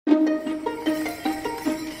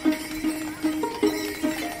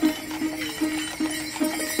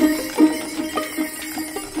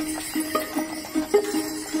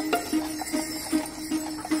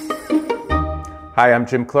Hi, I'm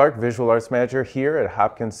Jim Clark, Visual Arts Manager here at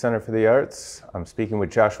Hopkins Center for the Arts. I'm speaking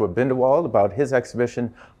with Joshua Bindewald about his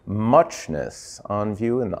exhibition, Muchness, on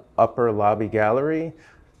view in the upper lobby gallery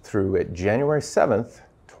through January 7th,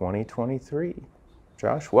 2023.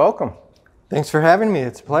 Josh, welcome. Thanks for having me.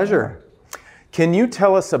 It's a pleasure. Can you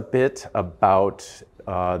tell us a bit about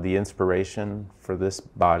the inspiration for this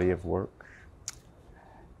body of work?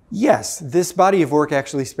 Yes, this body of work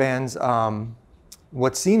actually spans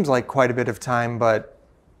what seems like quite a bit of time, but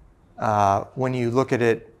when you look at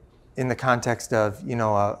it in the context of,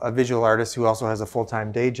 a visual artist who also has a full-time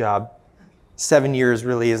day job, 7 years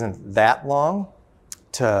really isn't that long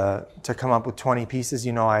to come up with 20 pieces.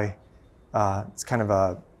 It's kind of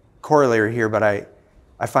a corollary here, but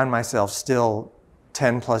I find myself still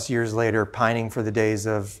 10 plus years later pining for the days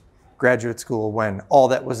of graduate school when all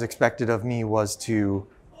that was expected of me was to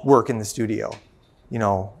work in the studio.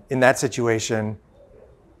 In that situation,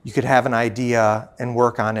 you could have an idea and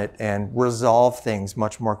work on it and resolve things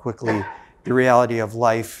much more quickly. The reality of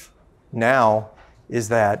life now is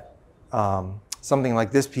that something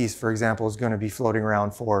like this piece, for example, is going to be floating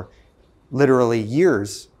around for literally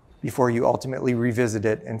years before you ultimately revisit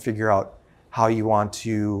it and figure out how you want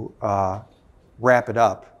to wrap it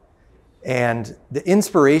up. And the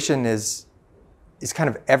inspiration is kind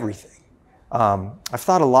of everything. I've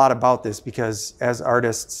thought a lot about this because as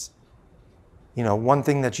artists, one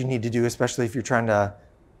thing that you need to do, especially if you're trying to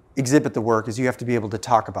exhibit the work, is you have to be able to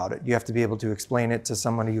talk about it. You have to be able to explain it to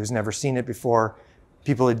somebody who's never seen it before.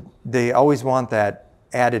 People, they always want that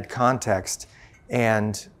added context,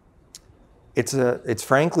 and it's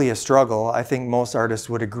frankly a struggle. I think most artists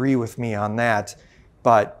would agree with me on that,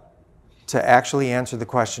 but to actually answer the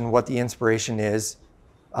question what the inspiration is,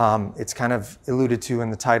 it's kind of alluded to in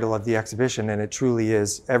the title of the exhibition, and it truly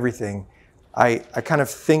is everything. I kind of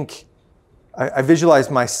think, I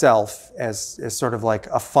visualize myself as sort of like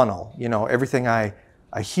a funnel. Everything I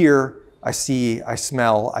hear, I see, I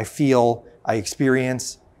smell, I feel, I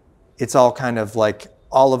experience, it's all kind of like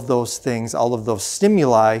all of those things, all of those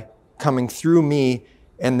stimuli coming through me,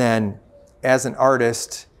 and then as an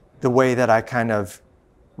artist, the way that I kind of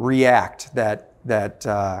react, that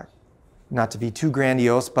not to be too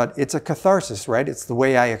grandiose, but it's a catharsis, right? It's the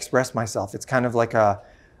way I express myself. It's kind of like a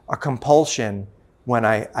compulsion. When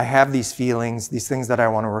I have these feelings, these things that I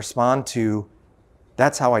want to respond to,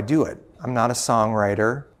 that's how I do it. I'm not a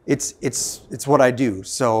songwriter. It's what I do.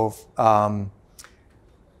 So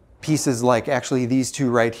pieces like actually these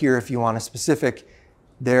two right here, if you want a specific,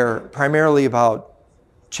 they're primarily about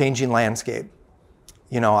changing landscape.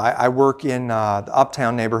 I work in the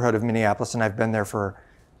uptown neighborhood of Minneapolis, and I've been there for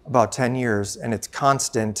about 10 years, and it's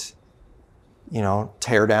constant,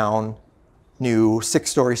 tear down, new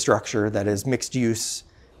 6-story structure that is mixed use,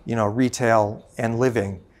 retail and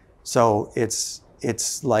living. So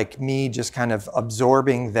it's like me just kind of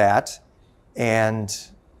absorbing that, and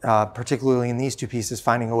particularly in these two pieces,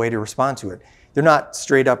 finding a way to respond to it. They're not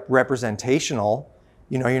straight up representational.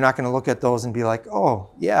 You're not going to look at those and be like,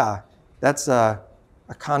 oh yeah, that's a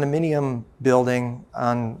condominium building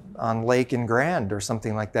on Lake and Grand or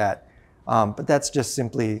something like that. But that's just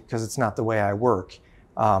simply because it's not the way I work.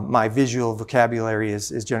 My visual vocabulary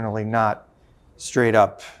is generally not straight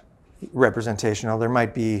up representational. There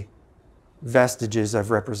might be vestiges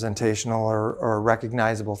of representational or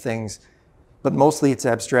recognizable things, but mostly it's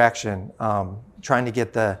abstraction, trying to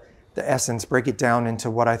get the essence, break it down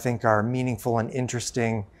into what I think are meaningful and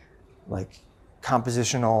interesting, like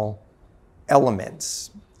compositional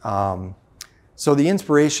elements. So the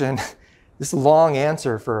inspiration, this is a long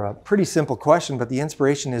answer for a pretty simple question, but the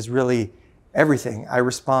inspiration is really everything. I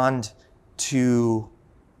respond to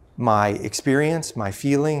my experience, my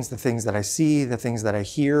feelings, the things that I see, the things that I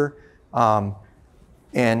hear.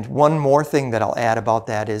 And one more thing that I'll add about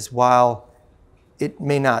that is, while it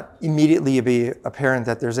may not immediately be apparent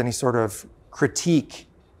that there's any sort of critique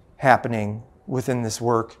happening within this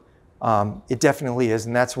work, it definitely is,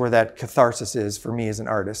 and that's where that catharsis is for me as an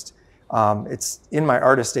artist. It's in my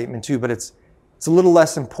artist statement too, but it's a little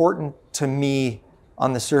less important to me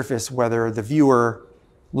on the surface whether the viewer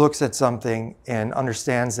looks at something and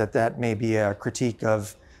understands that that may be a critique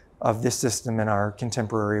of this system in our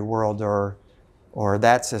contemporary world or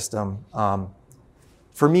that system.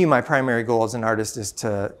 For me, my primary goal as an artist is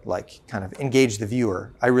to kind of engage the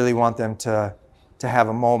viewer. I really want them to have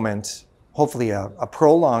a moment, hopefully a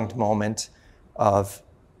prolonged moment of,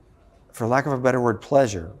 for lack of a better word,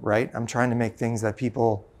 pleasure, right? I'm trying to make things that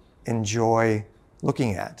people enjoy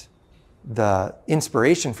looking at. The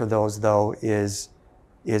inspiration for those, though, is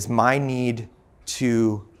my need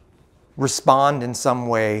to respond in some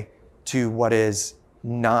way to what is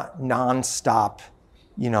not nonstop,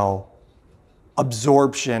 you know,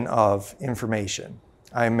 absorption of information.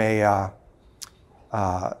 I'm a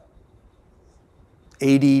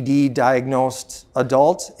ADD diagnosed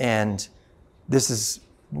adult, and this is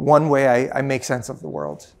one way I make sense of the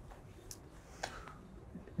world.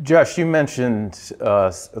 Josh, you mentioned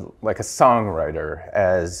like a songwriter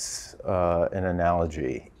as an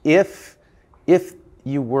analogy. If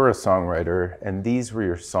you were a songwriter and these were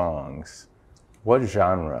your songs, what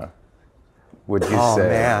genre would you say? Oh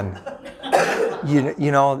man,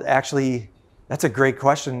 you know, actually, that's a great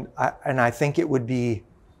question, and I think it would be,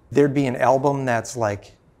 there'd be an album that's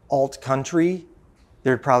like alt country.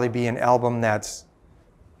 There'd probably be an album that's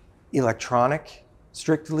electronic,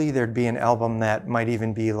 strictly. There'd be an album that might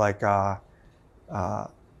even be like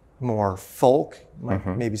more folk, like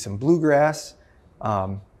maybe some bluegrass.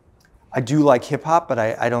 I do like hip hop, but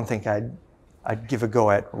I don't think I'd give a go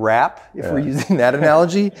at rap if we're using that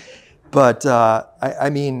analogy. But I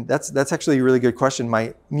mean, that's actually a really good question.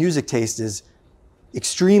 My music taste is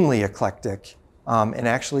extremely eclectic, and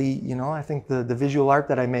actually, you know, I think the visual art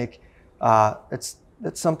that I make, that's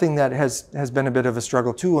something that has been a bit of a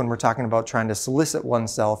struggle too when we're talking about trying to solicit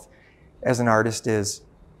oneself as an artist. Is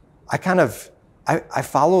I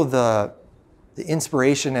follow the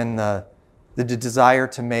inspiration and the desire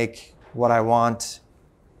to make what I want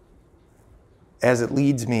as it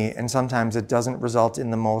leads me, and sometimes it doesn't result in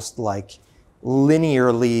the most like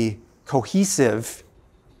linearly cohesive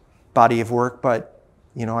body of work, but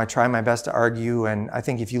you know, I try my best to argue, and I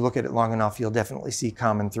think if you look at it long enough, you'll definitely see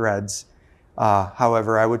common threads.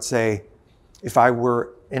 However, I would say if I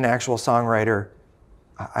were an actual songwriter,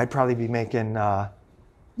 I'd probably be making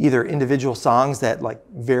either individual songs that like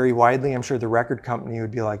vary widely. I'm sure the record company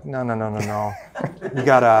would be like, no. You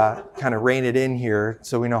gotta kind of rein it in here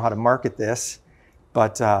so we know how to market this.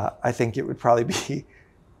 But I think it would probably be,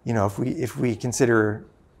 you know, if we consider,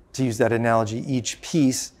 to use that analogy, each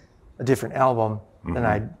piece a different album, then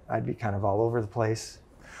I'd be kind of all over the place.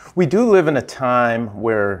 We do live in a time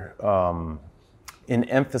where an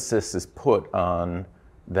emphasis is put on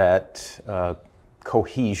that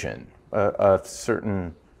cohesion, a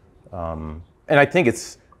certain, and I think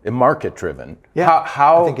it's market driven. Yeah,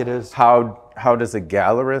 I think it is. How does a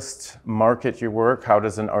gallerist market your work? How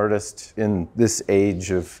does an artist in this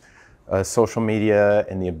age of social media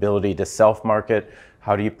and the ability to self-market,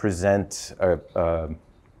 how do you present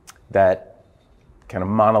that kind of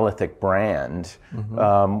monolithic brand,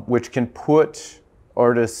 which can put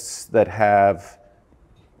artists that have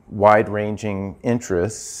wide-ranging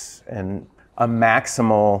interests and a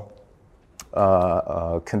maximal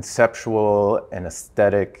conceptual and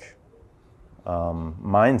aesthetic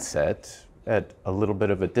mindset at a little bit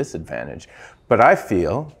of a disadvantage. But I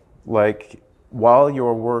feel like while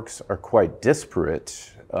your works are quite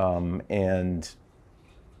disparate and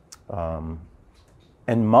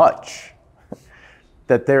much,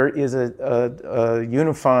 that there is a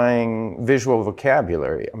unifying visual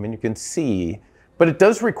vocabulary. I mean, you can see, but it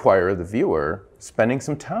does require the viewer spending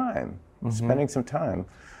some time,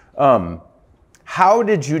 How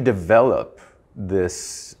did you develop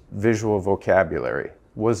this visual vocabulary?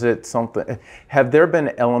 Was it something, have there been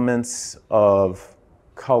elements of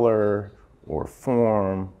color or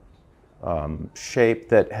form, shape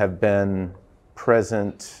that have been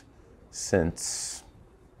present since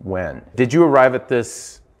when? Did you arrive at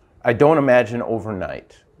this, I don't imagine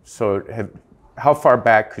overnight, so how far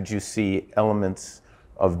back could you see elements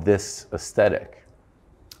of this aesthetic?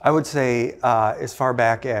 I would say as far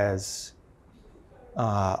back as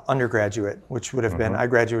undergraduate, which would have been, I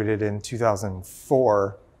graduated in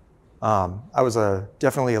 2004. I was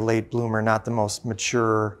definitely a late bloomer, not the most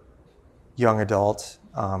mature young adult.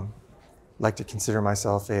 Like to consider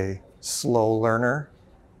myself a slow learner.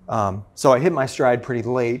 So I hit my stride pretty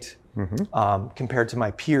late compared to my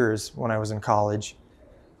peers when I was in college.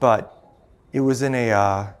 But it was in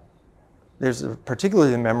there's a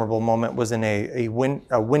particularly memorable moment was in a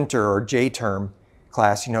winter or J term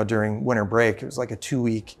class, you know, during winter break. It was like a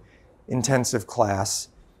 2-week intensive class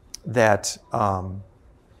that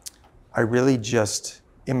I really just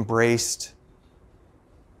embraced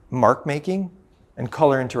mark making and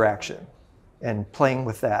color interaction and playing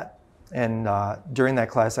with that. And during that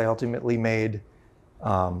class, I ultimately made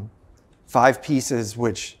 5 pieces,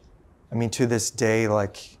 which, I mean, to this day,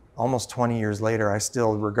 like almost 20 years later, I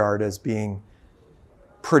still regard as being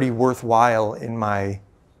pretty worthwhile in my,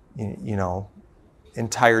 you know,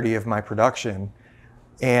 entirety of my production.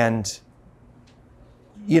 And,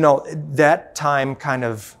 you know, that time kind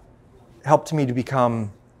of helped me to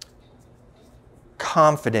become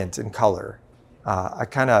confident in color. I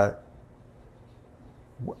kind of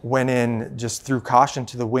went in, just threw caution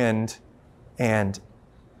to the wind, and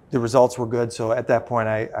the results were good. So at that point,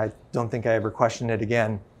 I don't think I ever questioned it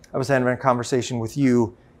again. I was having a conversation with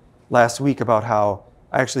you last week about how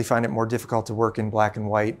I actually find it more difficult to work in black and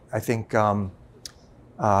white. I think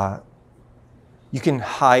you can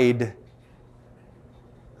hide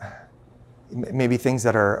maybe things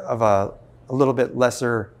that are of a little bit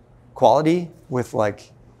lesser quality with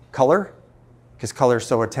like color, because color is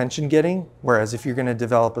so attention getting. Whereas if you're going to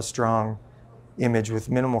develop a strong image with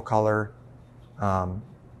minimal color,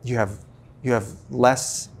 you have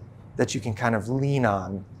less that you can kind of lean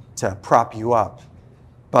on to prop you up.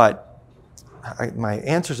 But my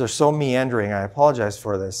answers are so meandering. I apologize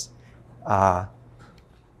for this.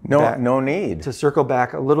 No need. To circle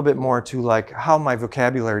back a little bit more to like how my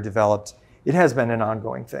vocabulary developed, it has been an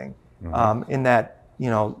ongoing thing. In that,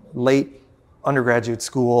 late undergraduate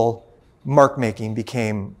school, mark making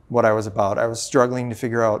became what I was about. I was struggling to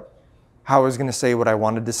figure out how I was going to say what I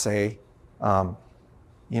wanted to say. I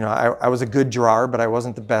was a good drawer, but I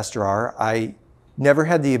wasn't the best drawer. I never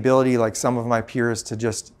had the ability, like some of my peers, to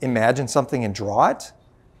just imagine something and draw it.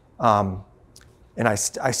 And I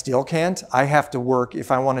still can't. I have to work, if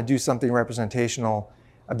I want to do something representational,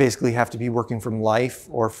 I basically have to be working from life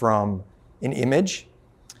or from an image.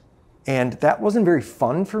 And that wasn't very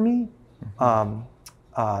fun for me.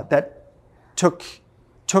 That took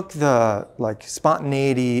the like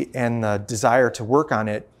spontaneity and the desire to work on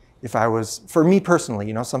it. For me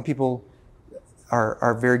personally, some people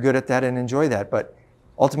are very good at that and enjoy that, but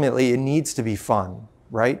ultimately it needs to be fun,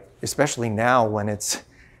 right? Especially now when it's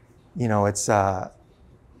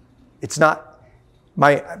not,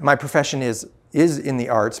 my profession is in the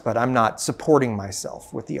arts, but I'm not supporting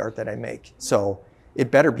myself with the art that I make. So it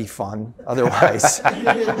better be fun. Otherwise,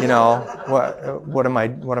 what am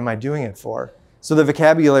I doing it for? So the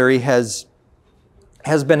vocabulary has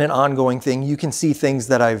been an ongoing thing. You can see things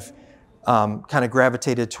that I've kind of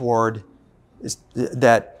gravitated toward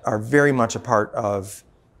that are very much a part of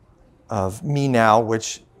me now,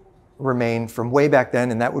 which remain from way back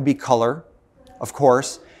then, and that would be color, of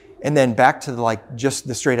course. And then back to just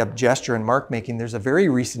the straight up gesture and mark making, there's a very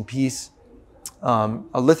recent piece, a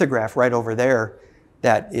lithograph right over there,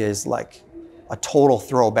 that is like a total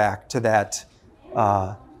throwback to that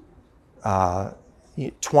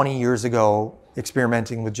 20 years ago,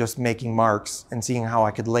 experimenting with just making marks and seeing how I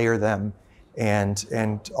could layer them and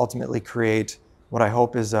ultimately create what I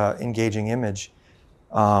hope is an engaging image.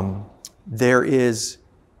 There is,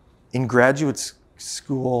 in graduate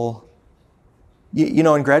school,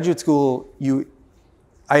 in graduate school,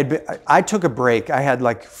 I took a break. I had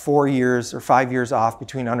like 4 years or 5 years off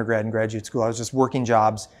between undergrad and graduate school. I was just working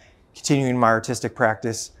jobs, continuing my artistic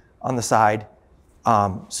practice on the side.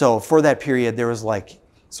 So for that period, there was like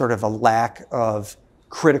sort of a lack of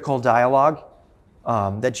critical dialogue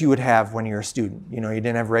that you would have when you're a student. You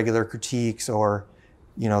didn't have regular critiques or,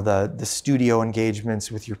 the studio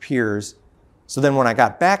engagements with your peers. So then when I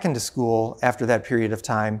got back into school after that period of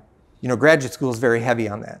time, graduate school is very heavy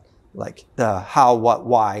on that, like the how, what,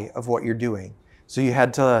 why of what you're doing. So you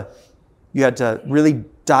had to really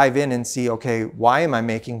dive in and see, okay, why am I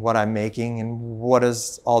making what I'm making, and what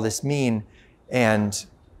does all this mean? And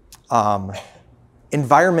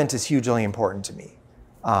environment is hugely important to me.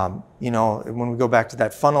 When we go back to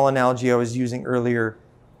that funnel analogy I was using earlier,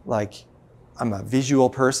 like I'm a visual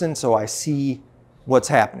person, so I see what's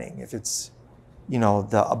happening. If it's,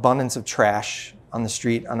 the abundance of trash on the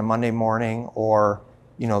street on a Monday morning, or,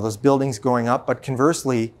 those buildings going up. But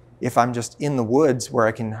conversely, if I'm just in the woods where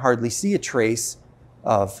I can hardly see a trace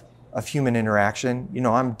of human interaction,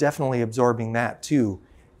 I'm definitely absorbing that too.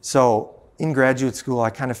 So in graduate school, I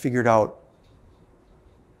kind of figured out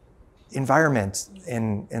environment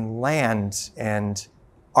and land and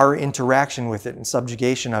our interaction with it and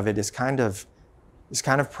subjugation of it is kind of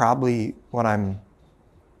probably what I'm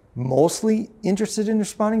mostly interested in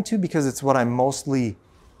responding to, because it's what I'm mostly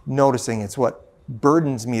noticing. It's what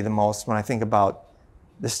burdens me the most when I think about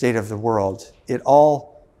the state of the world. It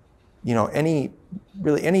all, any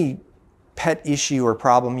pet issue or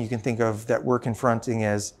problem you can think of that we're confronting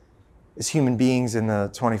as human beings in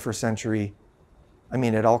the 21st century,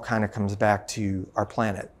 it all kind of comes back to our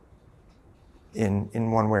planet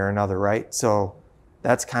in one way or another, right? So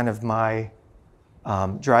that's kind of my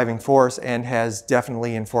driving force, and has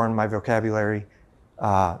definitely informed my vocabulary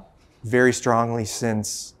very strongly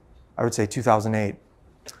since, I would say, 2008.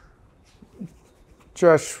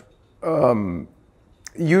 Josh,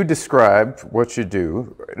 you describe what you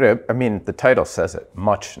do. The title says it,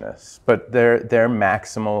 muchness, but they're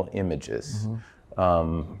maximal images.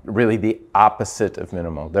 Really the opposite of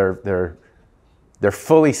minimal. They're they're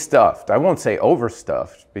fully stuffed. I won't say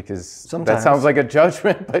overstuffed because that sounds like a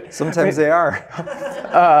judgment, but sometimes they are.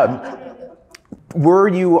 Were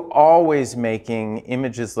you always making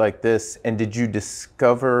images like this, and did you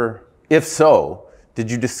discover, if so,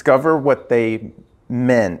 did you discover what they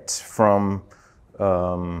meant from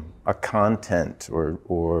a content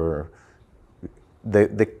or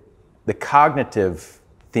the cognitive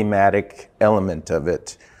thematic element of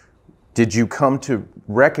it? Did you come to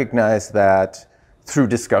recognize that through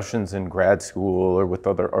discussions in grad school or with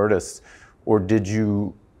other artists, or did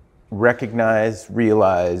you realize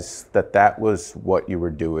that that was what you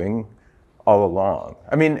were doing all along?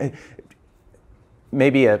 I mean,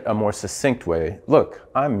 maybe a more succinct way. Look,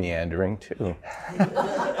 I'm meandering too.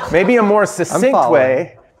 Maybe a more succinct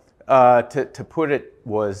way to put it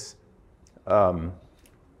was,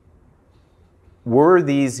 were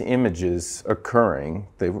these images occurring,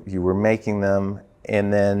 you were making them,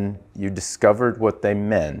 and then you discovered what they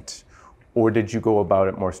meant, or did you go about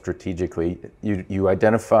it more strategically? You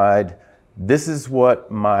identified, this is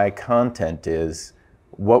what my content is,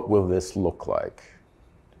 what will this look like?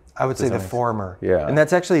 I would say the former. Yeah. And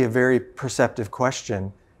that's actually a very perceptive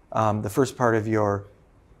question. The first part of your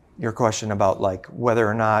question about like whether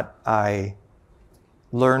or not I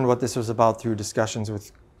learned what this was about through discussions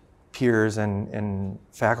with peers and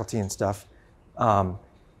faculty and stuff.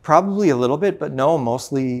 Probably a little bit, but no,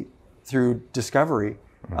 mostly through discovery.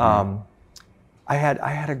 Mm-hmm. I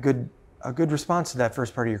had a good response to that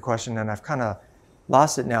first part of your question, and I've kind of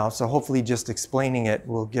lost it now. So hopefully, just explaining it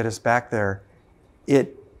will get us back there.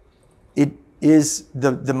 It is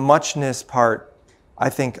the muchness part. I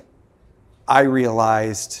think I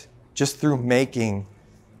realized just through making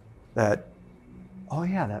that. Oh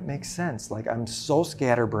yeah, that makes sense. Like I'm so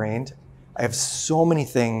scatterbrained. I have so many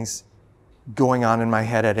things going on in my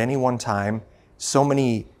head at any one time. So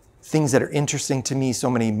many things that are interesting to me, so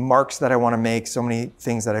many marks that I want to make, so many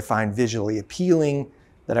things that I find visually appealing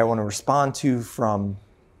that I want to respond to from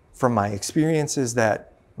my experiences,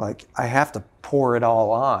 that like I have to pour it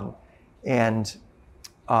all on. And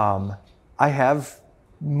I have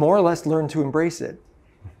more or less learned to embrace it.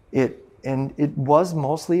 And it was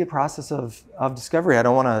mostly a process of discovery. I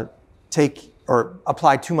don't want to take or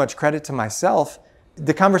apply too much credit to myself.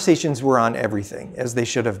 The conversations were on everything, as they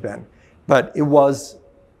should have been. But it was,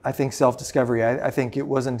 I think, self-discovery. I think it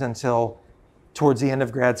wasn't until towards the end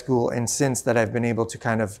of grad school and since that I've been able to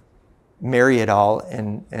kind of marry it all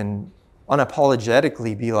and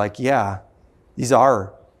unapologetically be like, yeah, these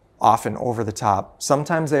are often over the top.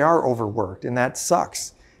 Sometimes they are overworked, and that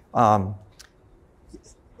sucks.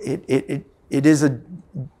 It's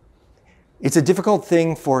a difficult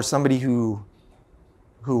thing for somebody who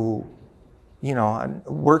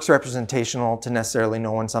works representational to necessarily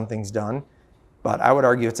know when something's done. But I would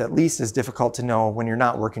argue it's at least as difficult to know when you're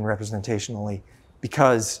not working representationally,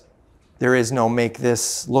 because there is no make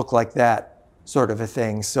this look like that sort of a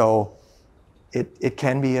thing. So it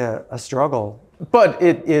can be a struggle. But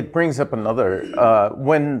it brings up another,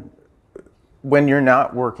 when you're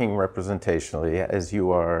not working representationally, as you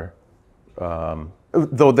are,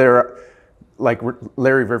 though there, like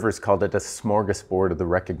Larry Rivers called it, a smorgasbord of the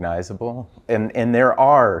recognizable, and there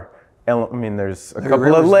are, there's a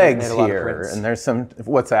couple of legs here, and there's some.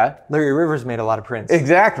 What's that? Larry Rivers made a lot of prints.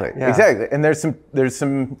 Exactly, yeah. Exactly, and there's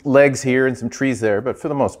some legs here and some trees there, but for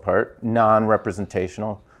the most part,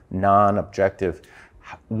 non-representational, non-objective.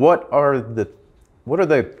 What are the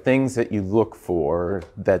things that you look for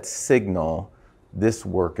that signal this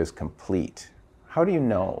work is complete? How do you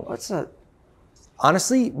know?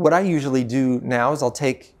 Honestly, what I usually do now is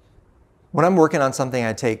when I'm working on something,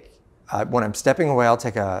 when I'm stepping away, I'll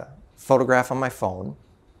take a photograph on my phone,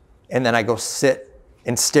 and then I go sit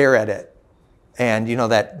and stare at it. And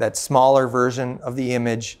that smaller version of the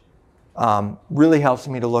image really helps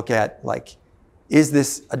me to look at, like, is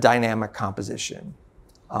this a dynamic composition?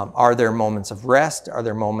 Are there moments of rest? Are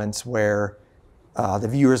there moments where the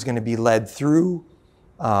viewer is going to be led through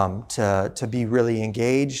to be really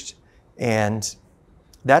engaged? And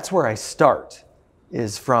that's where I start,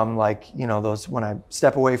 is from those, when I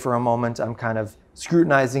step away for a moment, I'm kind of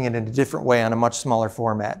scrutinizing it in a different way on a much smaller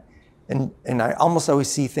format. And I almost always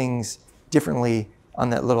see things differently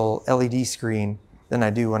on that little LED screen than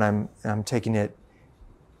I do when I'm taking it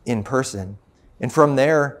in person. And from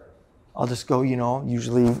there, I'll just go,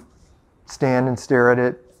 usually stand and stare at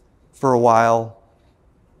it for a while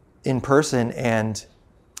in person. And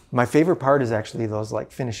my favorite part is actually those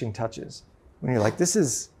like finishing touches. When you're like, this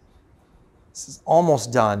is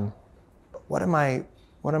almost done, but what am I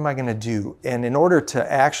going to do? And in order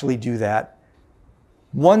to actually do that,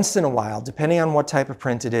 once in a while, depending on what type of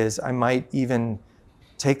print it is, I might even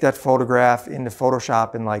take that photograph into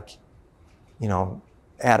Photoshop and like, you know,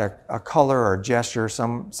 add a color or a gesture,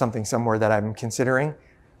 something somewhere that I'm considering.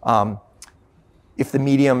 If the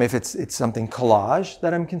medium, if it's something collage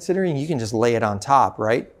that I'm considering, you can just lay it on top,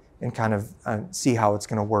 right? And kind of see how it's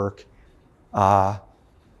gonna work.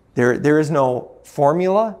 There is no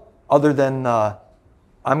formula other than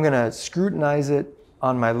I'm gonna scrutinize it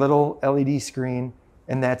on my little LED screen,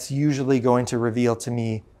 and that's usually going to reveal to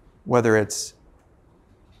me whether it's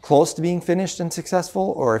close to being finished and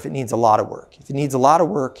successful, or if it needs a lot of work. If it needs a lot of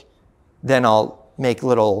work, then I'll make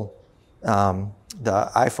little, the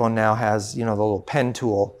iPhone now has, you know, the little pen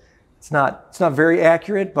tool. It's not very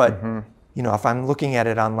accurate, but you know, if I'm looking at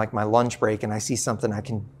it on like my lunch break and I see something, I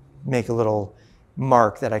can make a little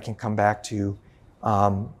mark that I can come back to,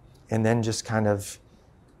 and then just kind of,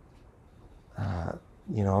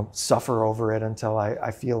 you know, suffer over it until I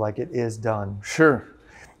feel like it is done. Sure.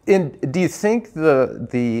 And do you think that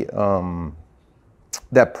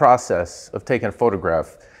process of taking a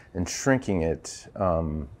photograph and shrinking it, I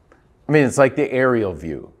mean, it's like the aerial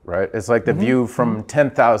view, right? It's like the view from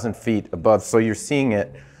 10,000 feet above, so you're seeing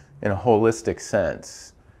it in a holistic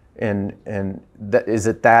sense. And that, is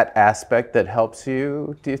it that aspect that helps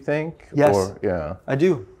you, do you think? Yes, or, yeah. I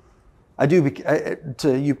do.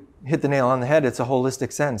 You hit the nail on the head. It's a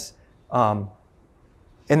holistic sense. And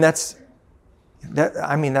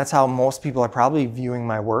I mean, that's how most people are probably viewing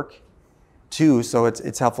my work too. So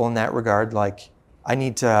it's helpful in that regard. Like I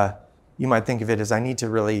need to, you might think of it as I need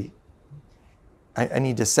to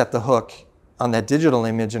set the hook on that digital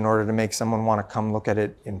image in order to make someone want to come look at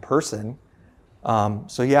it in person.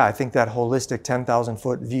 So yeah, I think that holistic 10,000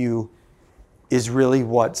 foot view is really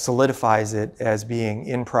what solidifies it as being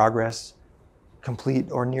in progress,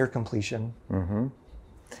 complete or near completion.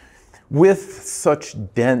 With such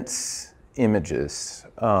dense images,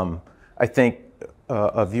 I think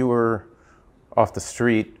a viewer off the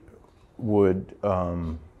street would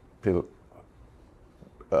be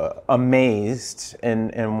amazed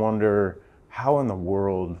and wonder, how in the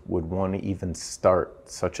world would one even start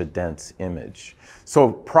such a dense image?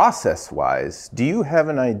 So process-wise, do you have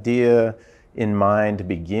an idea in mind to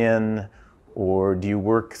begin, or do you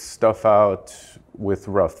work stuff out with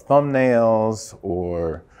rough thumbnails,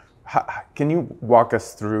 or can you walk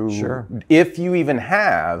us through, Sure, if you even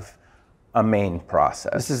have a main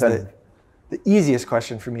process? This is the easiest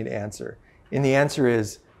question for me to answer. And the answer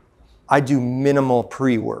is, I do minimal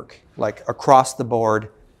pre-work, like across the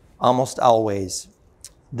board, almost always.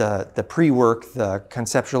 The pre-work, the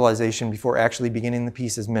conceptualization before actually beginning the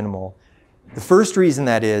piece is minimal. The first reason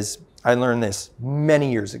that is, I learned this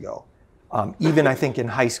many years ago. Even I think in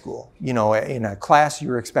high school, you know, in a class, you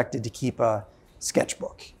were expected to keep a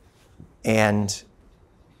sketchbook. And,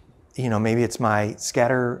 you know, maybe it's my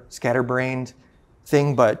scatterbrained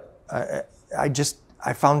thing, but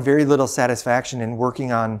I found very little satisfaction in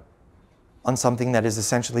working on something that is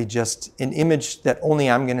essentially just an image that only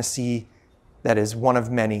I'm going to see, that is one of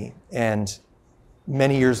many. And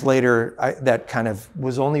many years later, that kind of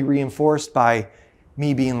was only reinforced by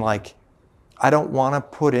me being like, I don't want to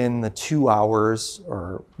put in the 2 hours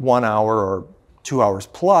or 1 hour or 2 hours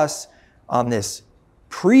plus on this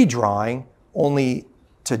pre-drawing only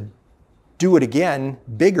to do it again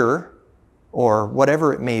bigger or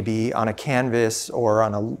whatever it may be on a canvas or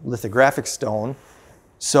on a lithographic stone.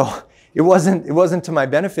 So it wasn't to my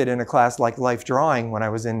benefit in a class like Life Drawing when I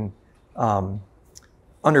was in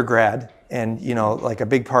undergrad. And, you know, like a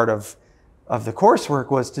big part of the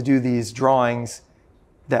coursework was to do these drawings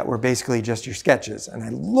that were basically just your sketches. And I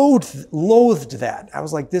loathed that. I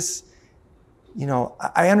was like, this, you know,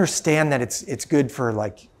 I understand that it's good for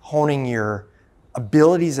like honing your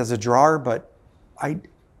abilities as a drawer, but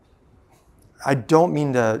I don't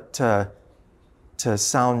mean to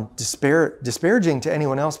sound disparaging to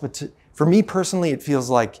anyone else, but for me personally, it feels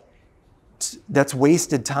like that's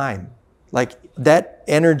wasted time. Like that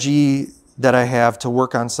energy that I have to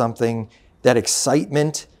work on something, that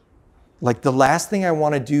excitement, like the last thing I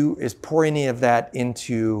want to do is pour any of that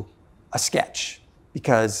into a sketch,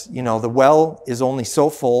 because, you know, the well is only so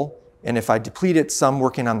full. And if I deplete it some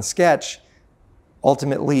working on the sketch,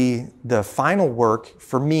 ultimately the final work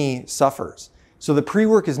for me suffers. So the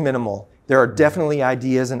pre-work is minimal. There are definitely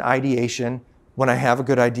ideas and ideation. When I have a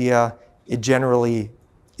good idea, it generally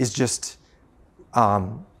is just,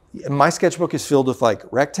 my sketchbook is filled with like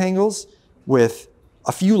rectangles with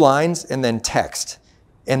a few lines and then text.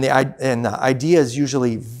 And the idea is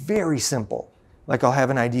usually very simple. Like I'll have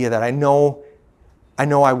an idea that I know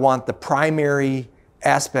I want the primary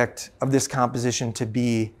aspect of this composition to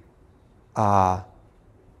be,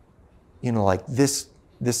 you know, like this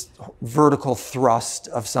this vertical thrust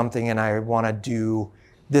of something and I want to do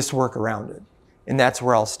this work around it. And that's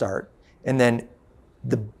where I'll start. And then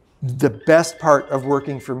the best part of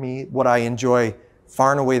working for me, what I enjoy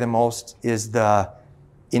far and away the most, is the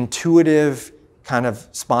intuitive kind of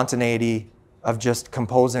spontaneity of just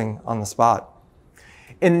composing on the spot.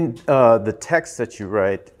 In the text that you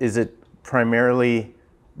write, is it primarily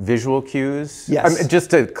visual cues? Yes. I mean,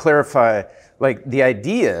 just to clarify, like the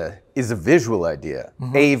idea is a visual idea,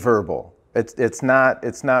 a-verbal. It's not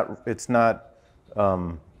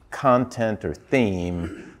content or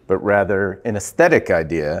theme, but rather an aesthetic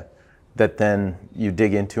idea that then you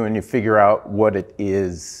dig into and you figure out what it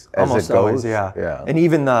is as Almost it goes. always, yeah. And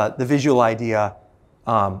even the visual idea,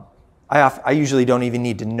 I usually don't even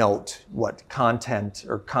need to note what content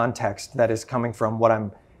or context that is coming from, what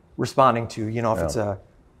I'm responding to. You know,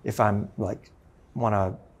 if I'm like want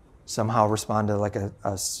to somehow respond to like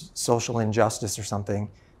a social injustice or something,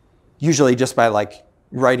 usually just by like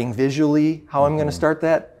writing visually how I'm going to start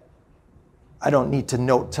that, I don't need to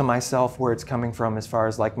note to myself where it's coming from as far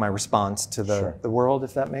as like my response to the world,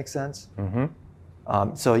 if that makes sense.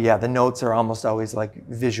 So yeah, the notes are almost always like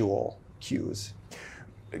visual cues.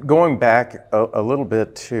 Going back a little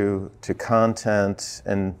bit to content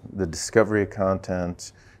and the discovery of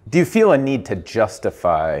content, do you feel a need to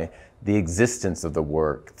justify the existence of the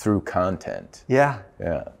work through content? Yeah.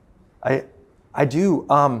 Yeah. I do.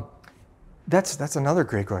 That's another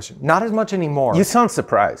great question. Not as much anymore. You sound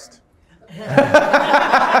surprised.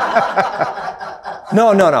 No.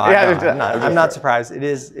 I'm not surprised. It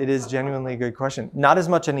is genuinely a good question. Not as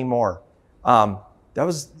much anymore. That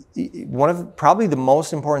was one of probably the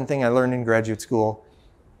most important thing I learned in graduate school.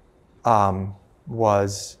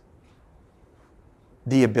 Was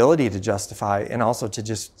the ability to justify and also to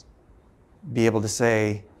just be able to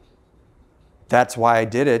say, that's why I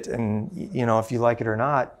did it, and you know, if you like it or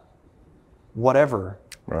not, whatever.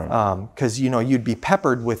 Right. 'Cause you know, you'd be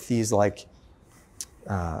peppered with these like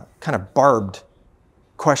kind of barbed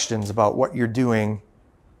questions about what you're doing,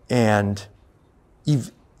 and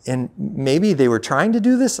maybe they were trying to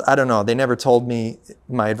do this. I don't know. They never told me.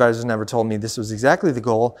 My advisors never told me this was exactly the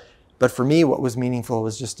goal. But for me, what was meaningful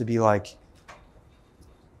was just to be like,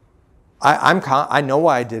 I know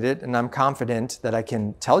why I did it, and I'm confident that I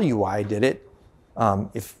can tell you why I did it,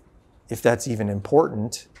 if that's even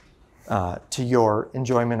important to your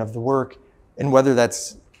enjoyment of the work. And whether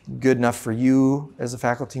that's good enough for you as a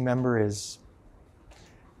faculty member is,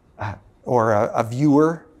 or a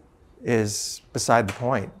viewer, is beside the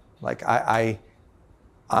point. Like I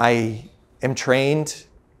am trained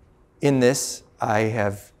in this. I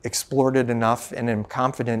have explored it enough and am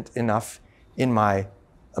confident enough in my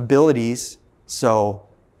abilities. So,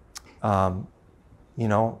 you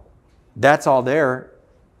know, that's all there.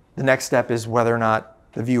 The next step is whether or not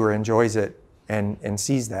the viewer enjoys it and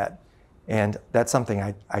sees that. And that's something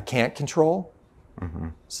I can't control.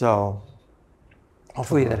 So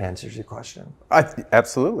hopefully that answers your question.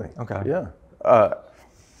 Absolutely. Okay. Yeah.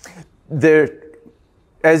 There,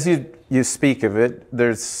 as you speak of it,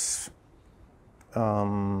 there's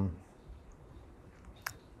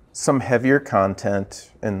some heavier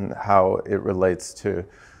content in how it relates to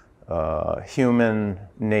human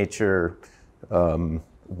nature,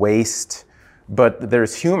 waste, but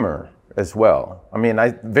there's humor as well. I mean,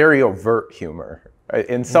 very overt humor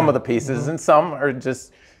in some of the pieces, and some are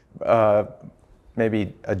just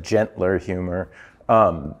maybe a gentler humor.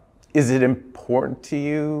 Is it important to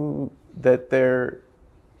you that there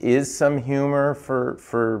is some humor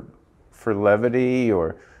for levity,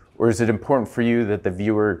 or is it important for you that the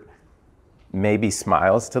viewer maybe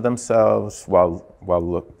smiles to themselves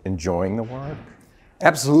while enjoying the work?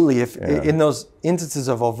 Absolutely. If in those instances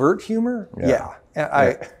of overt humor,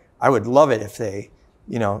 I would love it if they,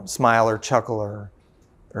 you know, smile or chuckle or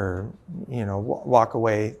you know, walk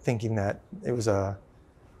away thinking that it was a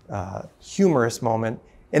humorous moment.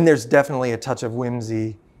 And there's definitely a touch of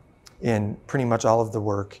whimsy in pretty much all of the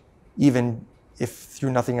work, even if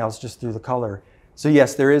through nothing else, just through the color. So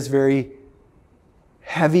yes, there is very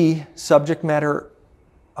heavy subject matter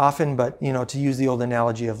often, but you know, to use the old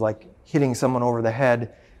analogy of like hitting someone over the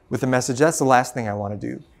head with a message, that's the last thing I want to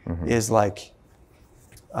do, is like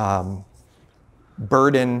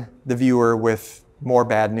burden the viewer with more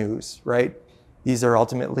bad news, right? These are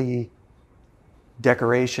ultimately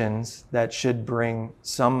decorations that should bring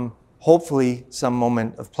hopefully some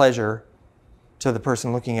moment of pleasure to the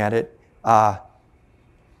person looking at it.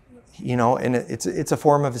 You know, and it's a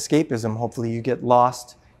form of escapism. Hopefully you get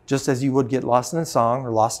lost, just as you would get lost in a song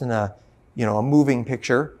or lost in a moving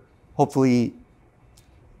picture. Hopefully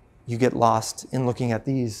you get lost in looking at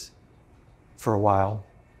these for a while.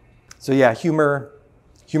 So yeah,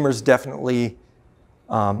 humor's definitely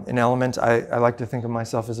an element. I like to think of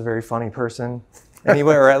myself as a very funny person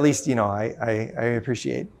anyway, or at least, I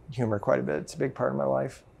appreciate humor quite a bit. It's a big part of my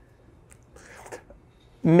life.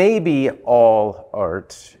 Maybe all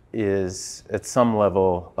art is at some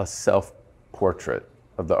level a self-portrait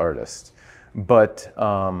of the artist, but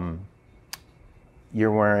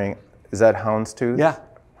you're wearing, is that houndstooth? Yeah.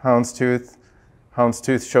 Houndstooth.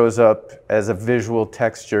 Houndstooth shows up as a visual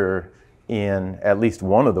texture in at least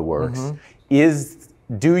one of the works.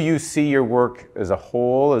 Mm-hmm. Do you see your work as a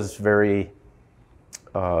whole as very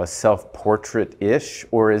self-portrait-ish,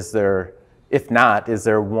 or is there, if not, is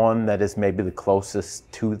there one that is maybe the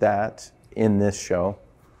closest to that in this show?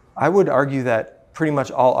 I would argue that pretty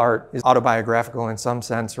much all art is autobiographical in some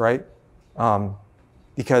sense, right?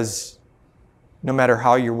 Because no matter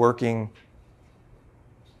how you're working,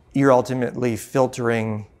 you're ultimately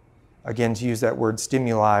filtering, again, to use that word,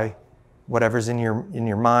 stimuli, whatever's in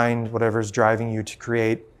your mind, whatever's driving you to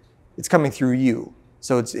create, it's coming through you.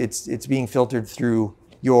 So it's being filtered through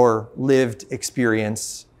your lived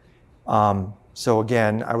experience. So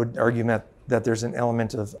again, I would argue that there's an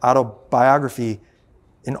element of autobiography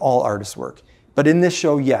in all artists' work. But in this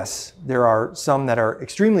show, yes, there are some that are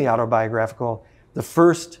extremely autobiographical. The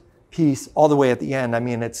first piece, all the way at the end, I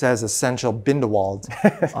mean, it says Essential Bindewald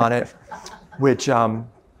on it, which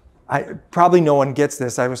probably no one gets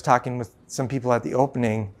this. I was talking with some people at the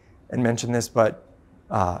opening and mentioned this, but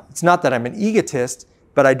it's not that I'm an egotist,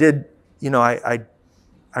 but I did, I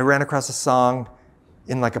ran across a song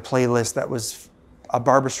in like a playlist that was a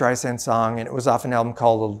Barbra Streisand song, and it was off an album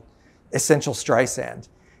called Essential Streisand.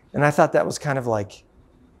 And I thought that was kind of like,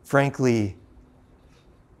 frankly,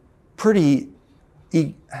 pretty,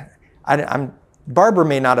 Barbara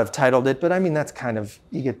may not have titled it, but I mean, that's kind of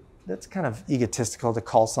egotistical to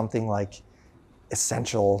call something like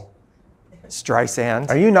Essential Streisand.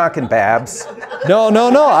 Are you knocking Babs? No.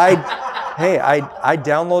 I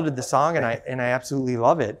downloaded the song and I absolutely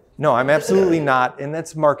love it. No, I'm absolutely not, and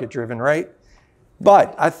that's market driven, right?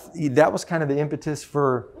 But that was kind of the impetus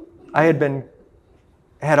for, I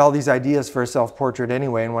had all these ideas for a self-portrait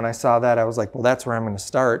anyway, and when I saw that, I was like, well, that's where I'm going to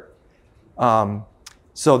start.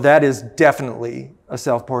 So that is definitely a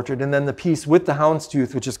self-portrait. And then the piece with the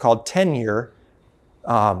houndstooth, which is called Tenure,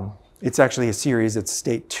 it's actually a series. It's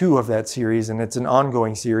state 2 of that series, and it's an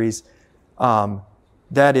ongoing series. That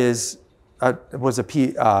was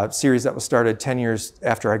a series that was started 10 years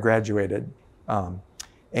after I graduated.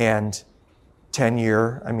 And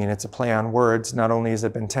tenure, I mean, it's a play on words. Not only has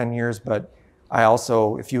it been 10 years, but I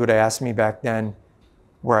also, if you would have asked me back then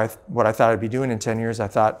what I thought I'd be doing in 10 years, I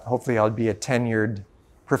thought hopefully I'd be a tenured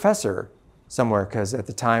professor somewhere, because at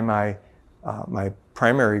the time my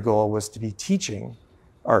primary goal was to be teaching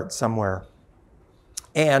art somewhere.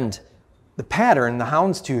 And the pattern, the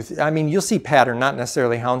houndstooth, I mean, you'll see pattern, not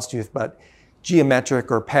necessarily houndstooth, but geometric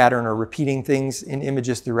or pattern or repeating things in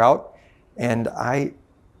images throughout. And I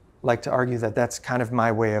like to argue that that's kind of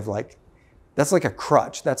my way of that's like a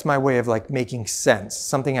crutch. That's my way of making sense,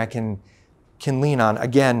 something I can lean on.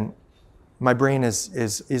 Again, my brain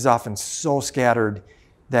is often so scattered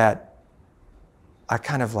that I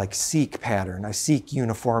kind of seek pattern. I seek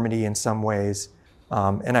uniformity in some ways.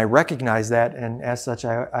 And I recognize that, and as such,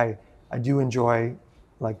 I do enjoy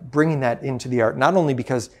bringing that into the art, not only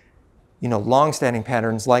because, long-standing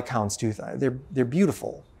patterns like houndstooth, they're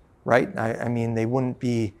beautiful, right? I mean, they wouldn't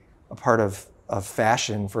be a part of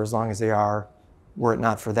fashion for as long as they are, were it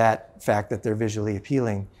not for that fact that they're visually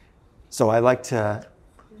appealing. So I like to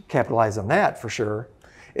capitalize on that for sure.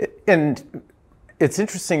 And it's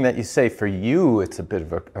interesting that you say for you it's a bit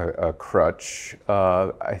of a crutch.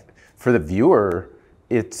 For the viewer,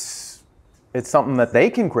 it's something that they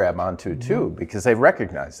can grab onto too, because they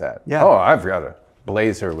recognize that. Yeah. Oh, I've got a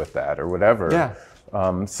blazer with that or whatever.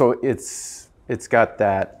 Yeah. So it's got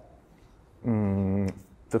that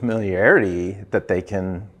familiarity that they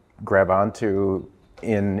can grab onto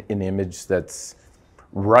in an image that's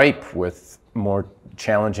ripe with more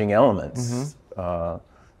challenging elements. Mm-hmm.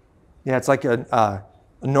 Yeah, it's like a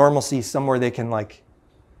normalcy somewhere they can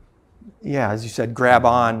as you said, grab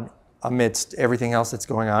on amidst everything else that's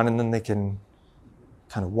going on, and then they can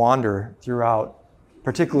kind of wander throughout,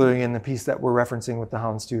 particularly in the piece that we're referencing with the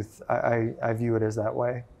houndstooth. I view it as that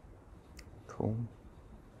way. Cool.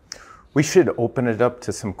 We should open it up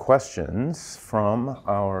to some questions from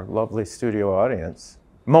our lovely studio audience.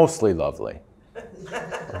 Mostly lovely.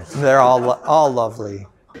 They're all lovely.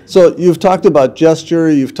 So you've talked about gesture,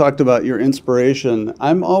 you've talked about your inspiration.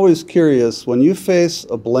 I'm always curious, when you face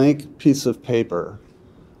a blank piece of paper,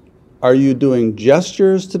 Are you doing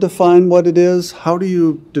gestures to define what it is? How do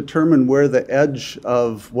you determine where the edge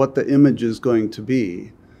of what the image is going to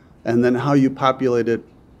be? And then how you populate it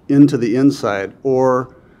into the inside?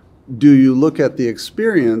 Or do you look at the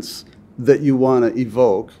experience that you want to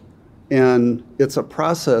evoke? And it's a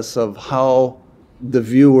process of how the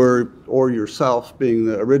viewer, or yourself being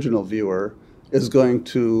the original viewer, is going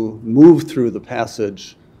to move through the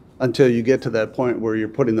passage until you get to that point where you're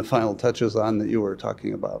putting the final touches on that you were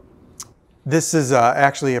talking about. This is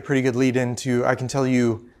actually a pretty good lead into, I can tell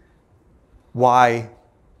you why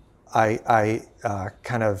I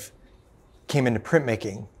kind of came into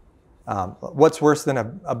printmaking. What's worse than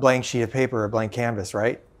a blank sheet of paper or a blank canvas,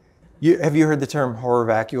 right? Have you heard the term horror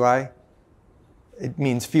vacui? It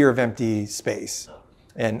means fear of empty space.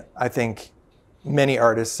 And I think many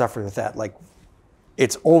artists suffer with that. Like,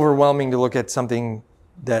 it's overwhelming to look at something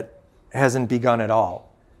that hasn't begun at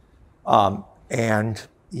all. And,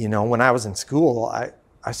 you know, when I was in school,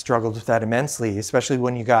 I struggled with that immensely, especially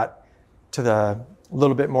when you got to the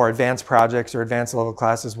little bit more advanced projects or advanced level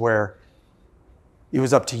classes where it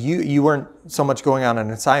was up to you. You weren't so much going on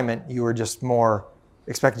an assignment, you were just more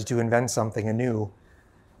expected to invent something anew.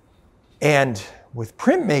 And with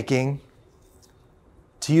printmaking,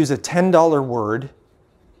 to use a $10 word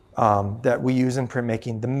that we use in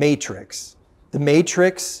printmaking, the matrix. The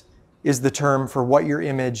matrix is the term for what your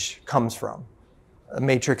image comes from. A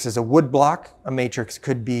matrix is a wood block. A matrix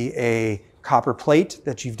could be a copper plate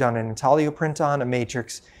that you've done an intaglio print on. A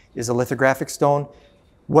matrix is a lithographic stone.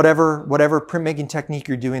 Whatever printmaking technique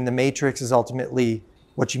you're doing, the matrix is ultimately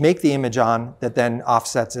what you make the image on that then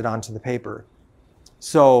offsets it onto the paper.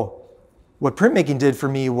 So what printmaking did for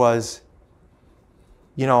me was,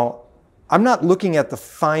 you know, I'm not looking at the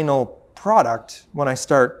final product when I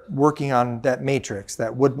start working on that matrix,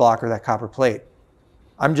 that wood block or that copper plate.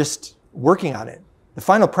 I'm just working on it. The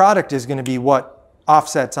final product is going to be what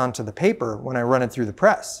offsets onto the paper when I run it through the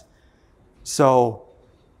press. So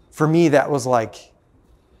for me, that was like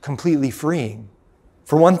completely freeing.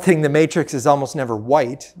 For one thing, the matrix is almost never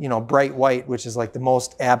white, you know, bright white, which is like the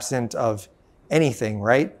most absent of anything,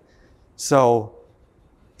 right? So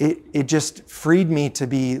it just freed me to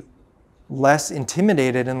be less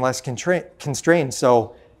intimidated and less constrained.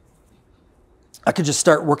 So I could just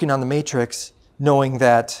start working on the matrix knowing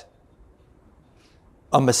that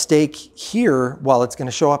a mistake here, while it's going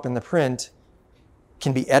to show up in the print,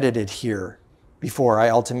 can be edited here before I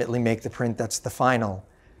ultimately make the print that's the final.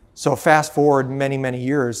 So fast forward many, many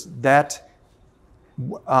years, that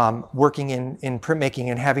working in printmaking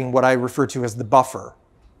and having what I refer to as the buffer.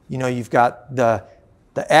 You know, you've got the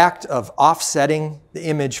act of offsetting the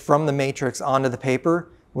image from the matrix onto the paper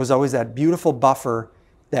was always that beautiful buffer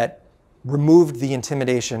that removed the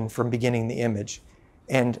intimidation from beginning the image.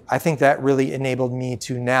 And I think that really enabled me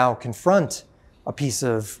to now confront a piece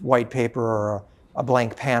of white paper or a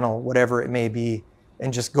blank panel, whatever it may be,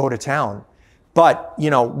 and just go to town. But, you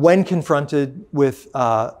know, when confronted with, if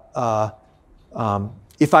I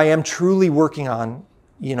am truly working on,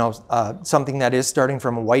 you know, something that is starting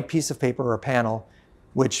from a white piece of paper or a panel,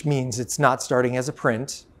 which means it's not starting as a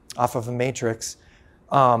print off of a matrix,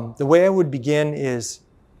 the way I would begin is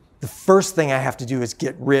the first thing I have to do is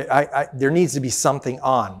get rid, there needs to be something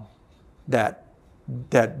on that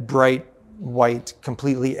bright, white,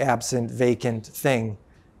 completely absent, vacant thing.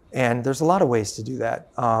 And there's a lot of ways to do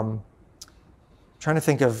that. Trying to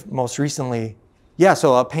think of most recently, yeah,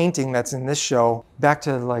 so a painting that's in this show, back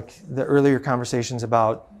to like the earlier conversations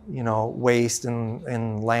about, you know, waste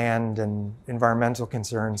and land and environmental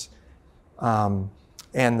concerns. And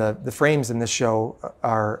the frames in this show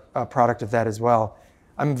are a product of that as well.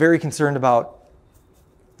 I'm very concerned about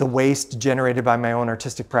the waste generated by my own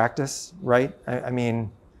artistic practice, right? I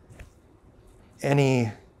mean,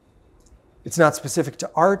 it's not specific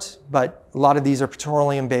to art, but a lot of these are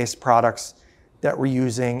petroleum-based products that we're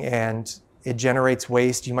using, and it generates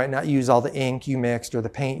waste. You might not use all the ink you mixed or the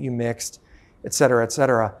paint you mixed, et cetera, et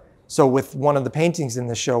cetera. So with one of the paintings in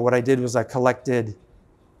the show, what I did was I collected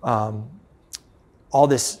all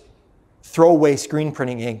this throwaway screen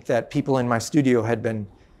printing ink that people in my studio had been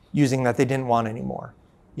using that they didn't want anymore.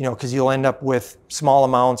 You know, because you'll end up with small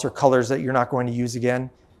amounts or colors that you're not going to use again.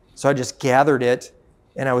 So I just gathered it,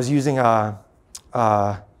 and I was using a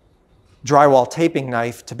drywall taping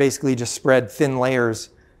knife to basically just spread thin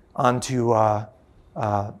layers onto a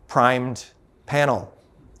primed panel.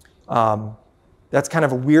 That's kind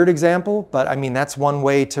of a weird example, but I mean, that's one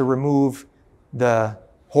way to remove the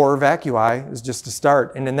horror vacui, is just to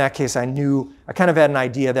start. And in that case, I kind of had an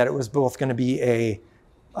idea that it was both going to be a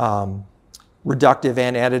reductive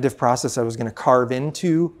and additive process I was going to carve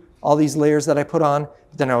into all these layers that I put on,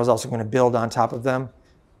 but then I was also going to build on top of them,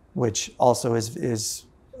 which also is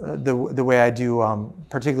the way I do,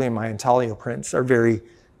 particularly my intaglio prints are very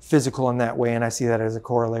physical in that way, and I see that as a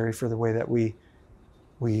corollary for the way that we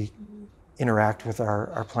interact with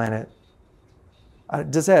our planet.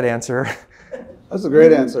 Does that answer? That's a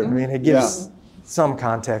great answer. I mean, it gives some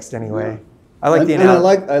context anyway. Yeah. I like the and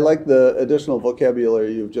I like the additional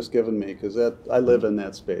vocabulary you've just given me, because I live in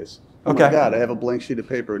that space. Oh Okay. my God, I have a blank sheet of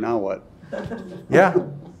paper. Now what? Yeah,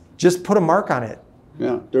 just put a mark on it.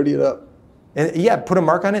 Yeah, dirty it up. And yeah, put a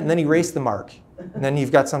mark on it and then erase the mark. And then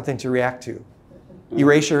you've got something to react to.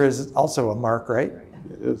 Erasure is also a mark, right?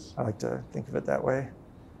 It is. I like to think of it that way.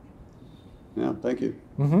 Yeah, thank you.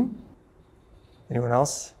 Mm-hmm. Anyone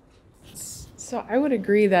else? So I would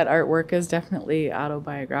agree that artwork is definitely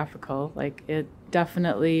autobiographical. Like, it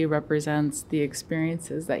definitely represents the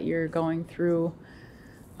experiences that you're going through.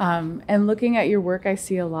 And looking at your work, I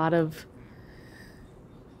see a lot of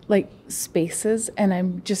like spaces, and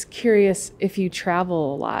I'm just curious if you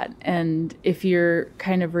travel a lot and if you're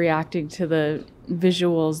kind of reacting to the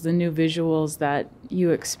visuals, the new visuals that you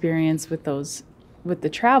experience with the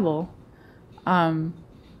travel. And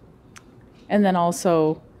then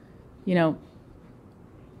also, you know,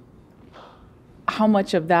 how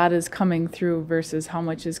much of that is coming through versus how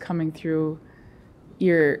much is coming through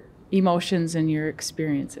your emotions and your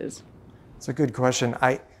experiences? It's a good question.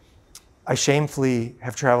 I shamefully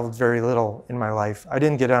have traveled very little in my life. I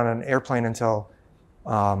didn't get on an airplane until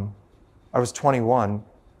I was 21.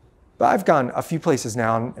 But I've gone a few places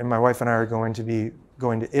now, and my wife and I are going to be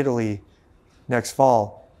going to Italy next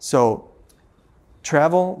fall. So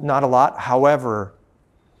travel, not a lot. However,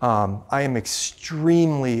 I am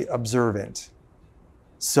extremely observant.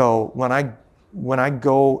 So when I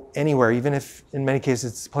go anywhere, even if in many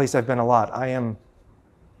cases it's a place I've been a lot, I am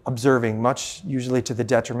observing, much usually to the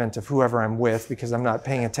detriment of whoever I'm with, because I'm not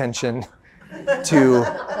paying attention to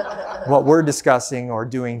what we're discussing or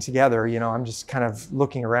doing together. You know, I'm just kind of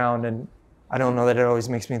looking around, and I don't know that it always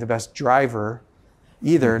makes me the best driver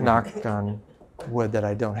either, knock on wood that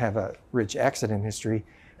I don't have a rich accident history.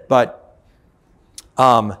 But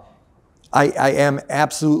I am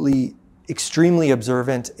absolutely extremely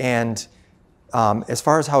observant, and as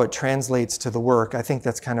far as how it translates to the work, I think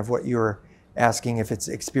that's kind of what you're asking, if it's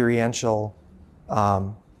experiential,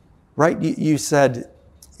 right? You said,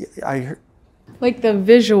 like the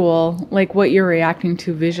visual, like what you're reacting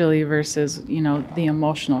to visually versus, you know, the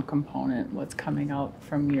emotional component, what's coming out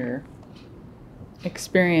from your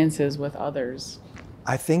experiences with others.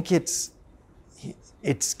 I think it's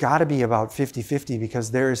got to be about 50-50,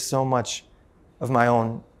 because there is so much of my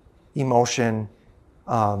own emotion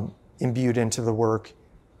imbued into the work,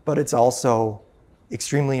 but it's also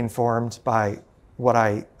extremely informed by what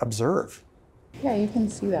I observe. Yeah, you can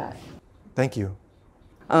see that. Thank you.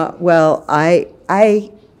 Well,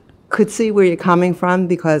 I could see where you're coming from,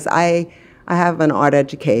 because I have an art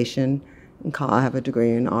education. I have a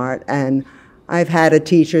degree in art, and I've had a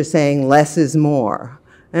teacher saying less is more.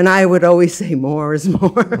 And I would always say more is more.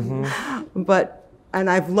 Mm-hmm. And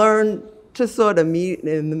I've learned to sort of meet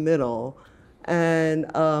in the middle. And,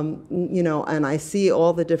 you know, and I see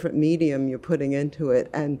all the different medium you're putting into it.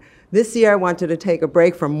 And this year I wanted to take a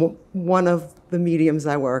break from one of the mediums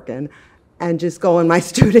I work in and just go in my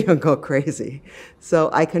studio and go crazy. So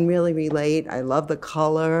I can really relate. I love the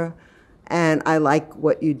color, and I like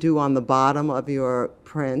what you do on the bottom of your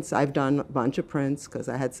prints. I've done a bunch of prints because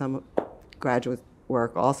I had some graduate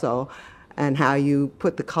work also, and how you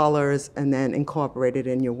put the colors and then incorporate it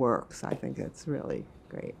in your works. I think it's really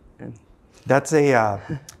great. And that's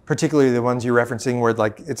particularly the ones you're referencing where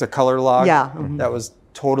like it's a color log. Yeah. Mm-hmm. That was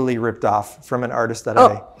totally ripped off from an artist that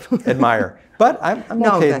I admire. But I'm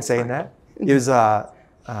No, okay in that's saying fine. that. It was, I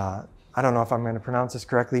don't know if I'm going to pronounce this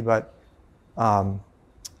correctly, but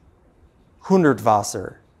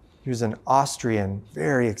Hundertwasser. He was an Austrian,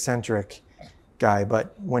 very eccentric guy,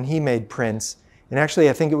 but when he made prints, and actually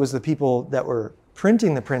I think it was the people that were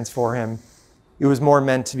printing the prints for him, it was more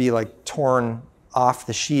meant to be like torn off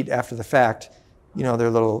the sheet after the fact, you know, their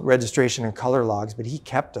little registration and color logs, but he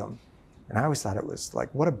kept them. And I always thought it was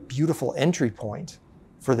like, what a beautiful entry point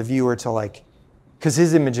for the viewer to like, because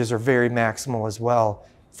his images are very maximal as well,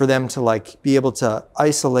 for them to like be able to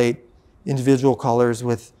isolate individual colors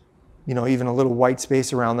with, you know, even a little white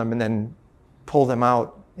space around them, and then pull them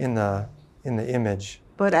out in the image.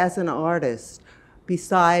 But as an artist,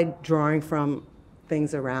 beside drawing from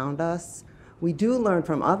things around us, we do learn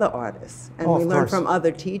from other artists, and we learn from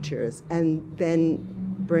other teachers, and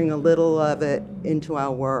then bring a little of it into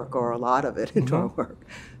our work or a lot of it into our work.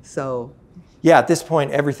 So, yeah, at this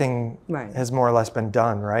point, everything Right. has more or less been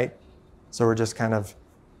done, right? So we're just kind of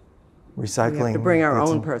recycling. we have to bring our bits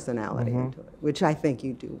own and- personality into it, which I think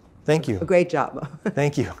you do. Thank you. A great job.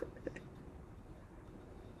 Thank you.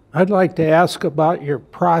 I'd like to ask about your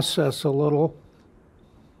process a little.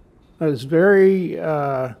 I was very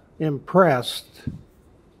impressed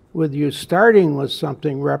with you starting with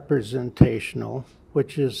something representational,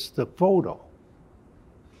 which is the photo.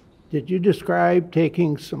 Did you describe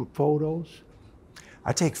taking some photos?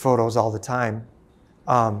 I take photos all the time.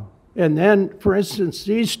 And then, for instance,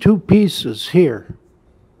 these two pieces here,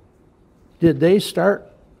 did they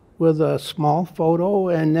start with a small photo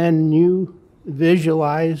and then you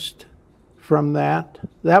visualized from that?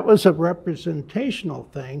 That was a representational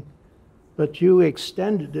thing, but you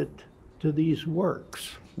extended it to these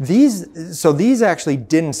works. These actually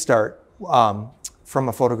didn't start from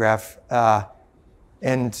a photograph,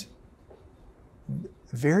 and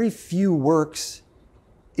very few works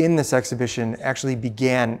in this exhibition actually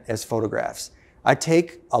began as photographs. I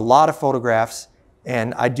take a lot of photographs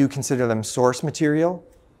and I do consider them source material,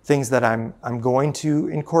 things that I'm going to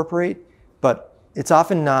incorporate, but it's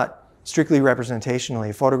often not strictly representationally.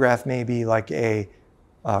 A photograph may be like a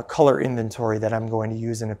color inventory that I'm going to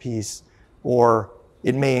use in a piece, or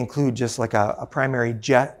it may include just like a primary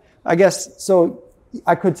jet. I guess, so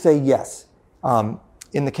I could say yes.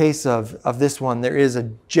 In the case of this one, there is a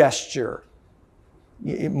gesture.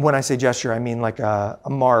 When I say gesture, I mean like a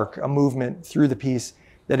mark, a movement through the piece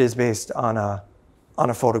that is based on a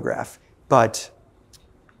photograph. But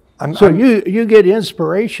you get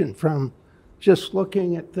inspiration from just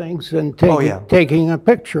looking at things and taking a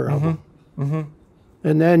picture of them. Mm-hmm.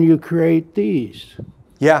 And then you create these.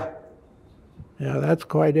 Yeah. Yeah, that's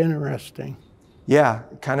quite interesting. Yeah,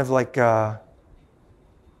 kind of like,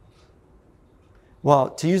 well,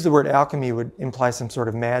 to use the word alchemy would imply some sort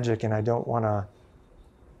of magic, and I don't want to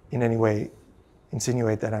in any way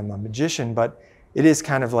insinuate that I'm a magician, but it is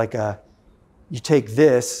kind of like you take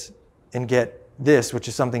this and get this, which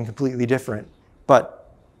is something completely different,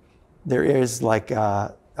 but there is like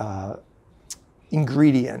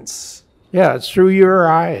ingredients. Yeah, it's through your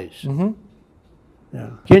eyes. Mm-hmm. Yeah.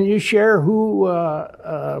 Can you share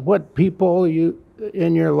what people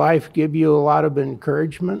in your life give you a lot of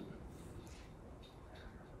encouragement?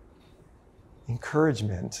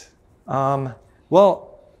 Encouragement. Well,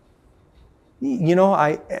 you know,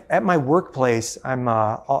 at my workplace, I'm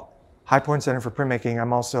Hopkins Center for Printmaking.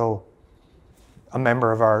 I'm also a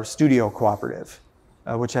member of our studio cooperative,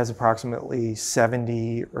 which has approximately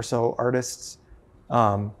 70 or so artists.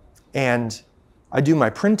 And I do my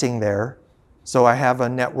printing there. So I have a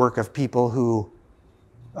network of people who,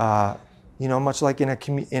 you know, much like in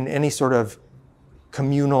any sort of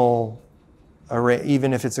communal array,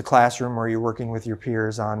 even if it's a classroom or you're working with your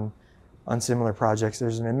peers on similar projects,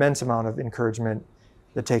 there's an immense amount of encouragement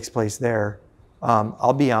that takes place there.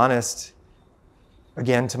 I'll be honest,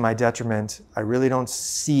 again, to my detriment, I really don't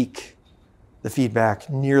seek the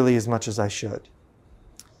feedback nearly as much as I should.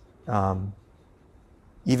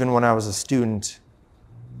 Even when I was a student,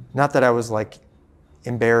 not that I was like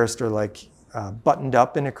embarrassed or like buttoned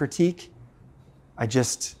up in a critique. I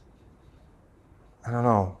don't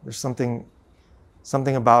know, there's something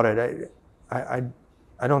about it.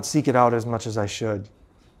 I don't seek it out as much as I should.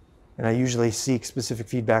 And I usually seek specific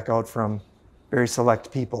feedback out from very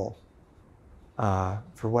select people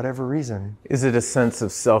for whatever reason. Is it a sense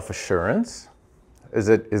of self-assurance? Is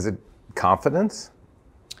it confidence?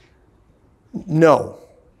 No.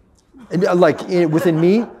 Like within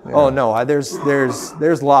me? Yeah. Oh no, there's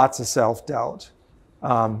lots of self-doubt.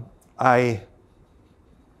 I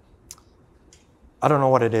don't know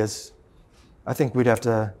what it is. I think we'd have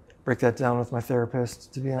to break that down with my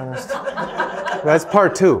therapist, to be honest. That's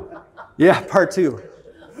part 2. Yeah, part 2.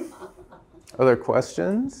 Other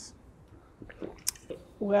questions?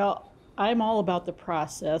 Well, I'm all about the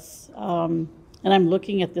process, and I'm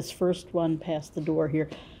looking at this first one past the door here.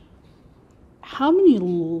 How many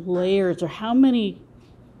layers or how many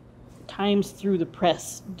times through the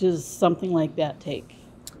press does something like that take?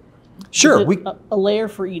 Sure. Is it a layer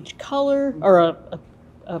for each color, or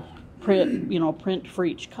a print for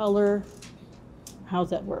each color?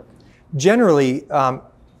 How's that work? Generally,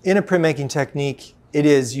 in a printmaking technique, it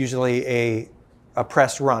is usually a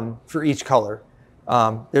press run for each color.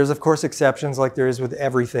 There's of course exceptions, like there is with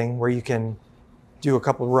everything, where you can do a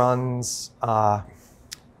couple runs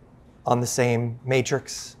on the same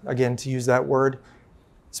matrix, again, to use that word.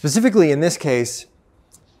 Specifically in this case,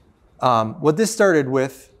 what this started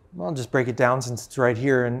with, well, I'll just break it down since it's right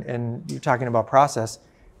here and you're talking about process.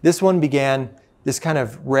 This one began this kind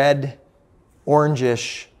of red,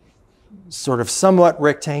 orangish, sort of somewhat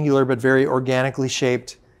rectangular but very organically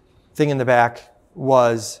shaped thing in the back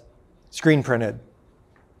was screen printed.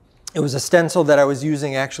 It was a stencil that I was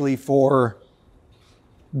using actually for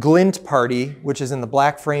Glint Party, which is in the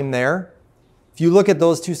black frame there. If you look at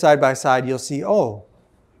those two side by side, you'll see, oh,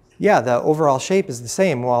 yeah, the overall shape is the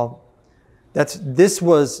same. Well, this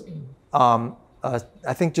was, I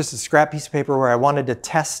think, just a scrap piece of paper where I wanted to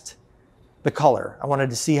test the color. I wanted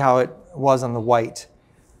to see how it was on the white.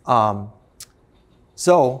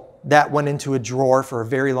 So that went into a drawer for a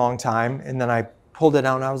very long time, and then I pulled it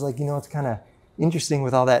out and I was like, you know, it's kind of interesting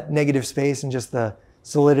with all that negative space and just the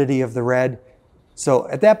solidity of the red. So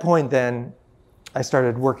at that point then, I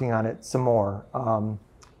started working on it some more.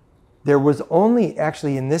 There was only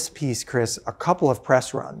actually in this piece, Chris, a couple of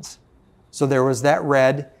press runs. So there was that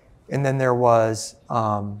red, and then there was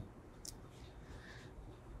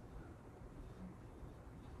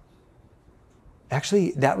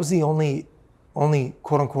actually that was the only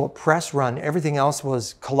quote unquote press run. Everything else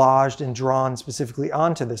was collaged and drawn specifically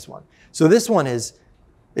onto this one. So this one it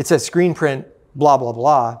says screen print, blah, blah,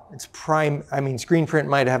 blah. It's prime, I mean, screen print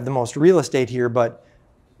might have the most real estate here, but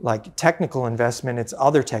like technical investment, it's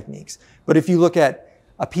other techniques. But if you look at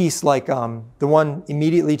a piece like the one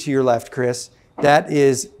immediately to your left, Chris,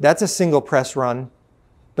 that's a single press run,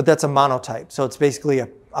 but that's a monotype. So it's basically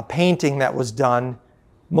a painting that was done.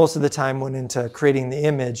 Most of the time went into creating the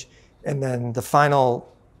image, and then the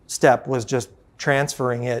final step was just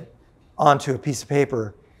transferring it onto a piece of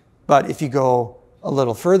paper. But if you go a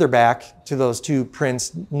little further back to those two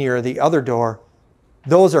prints near the other door,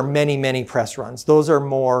 those are many, many press runs. Those are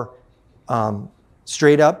more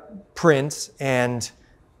straight up prints, and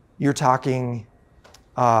you're talking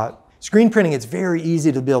screen printing. It's very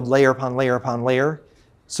easy to build layer upon layer upon layer.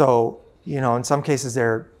 So, you know, in some cases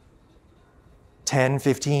they're 10,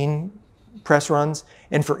 15 press runs.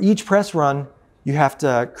 And for each press run, you have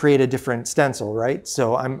to create a different stencil, right?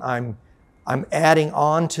 So I'm adding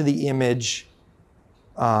on to the image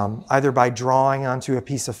either by drawing onto a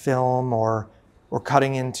piece of film or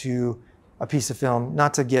cutting into a piece of film,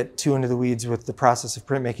 not to get too into the weeds with the process of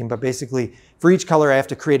printmaking, but basically for each color I have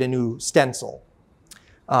to create a new stencil.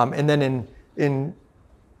 And then in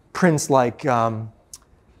prints like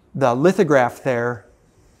the lithograph there,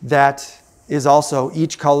 that is also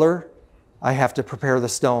each color I have to prepare the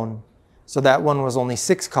stone. So that one was only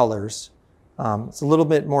 6 colors. It's a little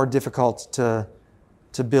bit more difficult to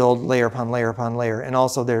build layer upon layer upon layer. And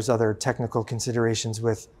also there's other technical considerations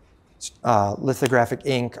with lithographic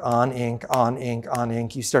ink on ink, on ink, on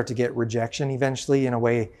ink. You start to get rejection eventually in a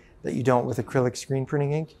way that you don't with acrylic screen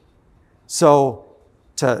printing ink. So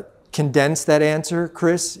to condense that answer,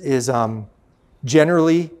 Chris, is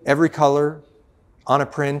generally every color on a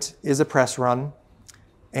print is a press run,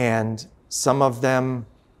 and some of them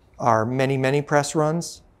are many, many press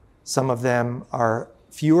runs. Some of them are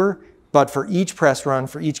fewer, but for each press run,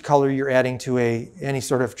 for each color you're adding to any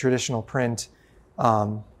sort of traditional print,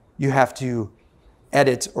 you have to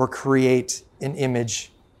edit or create an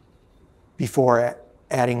image before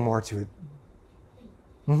adding more to it.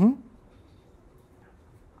 Mm-hmm.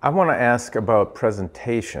 I want to ask about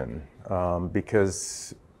presentation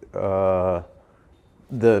because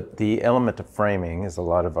the element of framing is a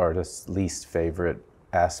lot of artists' least favorite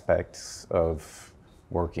aspects of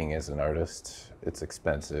working as an artist. It's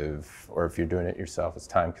expensive, or if you're doing it yourself, it's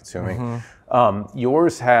time consuming. Mm-hmm.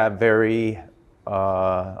 Yours have very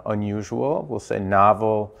unusual, we'll say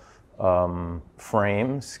novel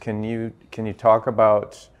frames. Can you talk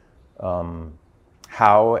about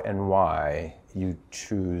how and why you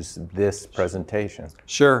choose this presentation?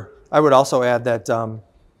 Sure. I would also add that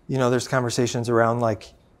you know, there's conversations around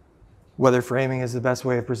like whether framing is the best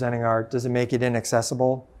way of presenting art. Does it make it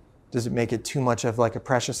inaccessible? Does it make it too much of like a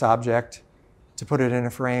precious object to put it in a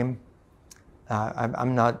frame?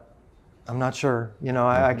 I'm not sure. You know,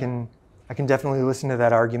 mm-hmm. I can definitely listen to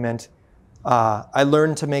that argument. I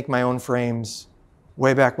learned to make my own frames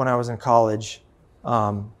way back when I was in college,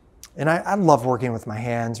 and I love working with my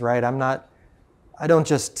hands. Right? I don't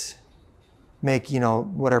just make, you know,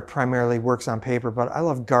 what are primarily works on paper, but I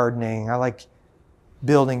love gardening. I like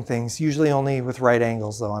building things, usually only with right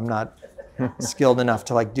angles though. I'm not skilled enough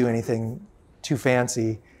to like do anything too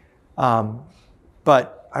fancy.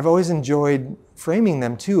 But I've always enjoyed framing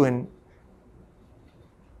them too. And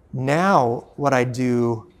now what I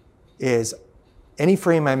do is any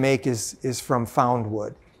frame I make is from found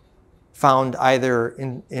wood. Found either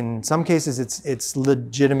in some cases it's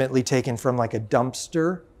legitimately taken from like a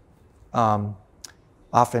dumpster.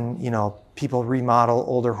 Often, you know, people remodel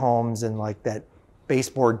older homes and like that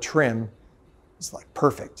baseboard trim is like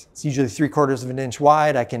perfect. It's usually 3/4 of an inch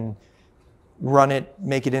wide. I can run it,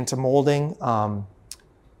 make it into molding.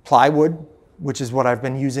 Plywood, which is what I've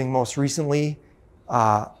been using most recently.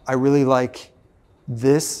 I really like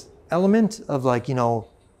this element of like, you know,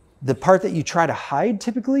 the part that you try to hide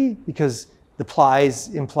typically, because the plies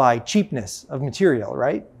imply cheapness of material,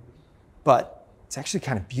 right? But it's actually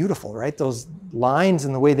kind of beautiful, right? Those lines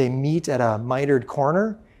and the way they meet at a mitered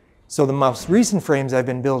corner. So the most recent frames I've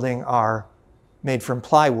been building are made from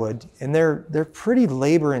plywood, and they're pretty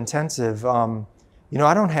labor intensive. You know,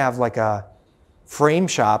 I don't have like a frame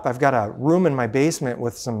shop. I've got a room in my basement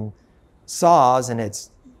with some saws, and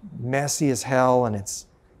it's messy as hell, and it's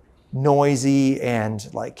noisy,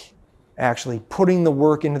 and like actually putting the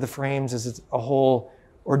work into the frames is a whole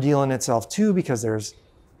ordeal in itself too, because there's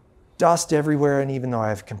dust everywhere, and even though I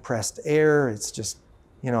have compressed air, it's just,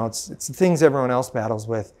 you know, it's the things everyone else battles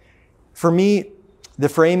with. For me, the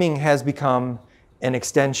framing has become an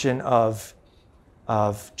extension of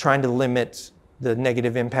trying to limit the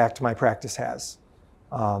negative impact my practice has.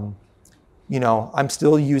 You know, I'm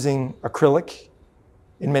still using acrylic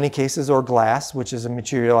in many cases, or glass, which is a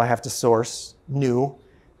material I have to source new,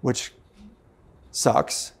 which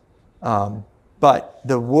sucks. But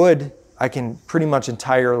the wood I can pretty much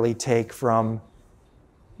entirely take from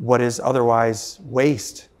what is otherwise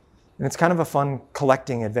waste. And it's kind of a fun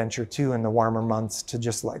collecting adventure too in the warmer months, to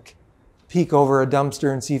just like peek over a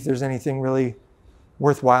dumpster and see if there's anything really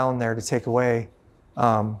worthwhile in there to take away.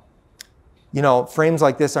 You know, frames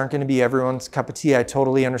like this aren't going to be everyone's cup of tea. I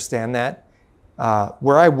totally understand that.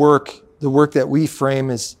 Where I work, the work that we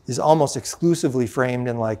frame is almost exclusively framed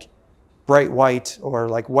in like bright white or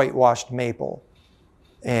like whitewashed maple.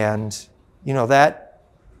 And, you know, that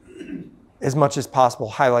as much as possible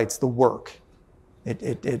highlights the work.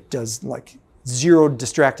 It does like zero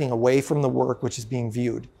distracting away from the work which is being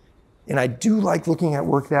viewed. And I do like looking at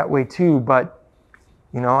work that way too, but,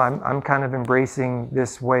 you know, I'm kind of embracing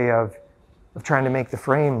this way of trying to make the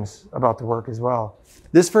frames about the work as well.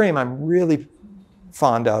 This frame I'm really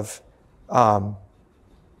fond of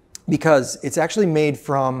because it's actually made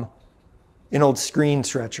from an old screen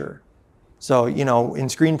stretcher. So, you know, in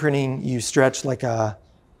screen printing, you stretch like a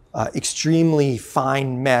extremely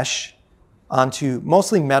fine mesh onto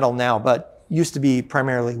mostly metal now, but used to be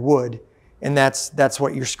primarily wood. And that's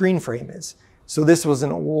what your screen frame is. So this was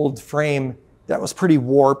an old frame that was pretty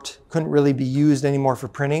warped, couldn't really be used anymore for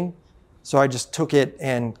printing. So I just took it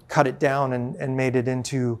and cut it down and made it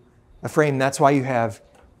into a frame. That's why you have,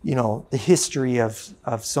 you know, the history of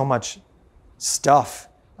so much stuff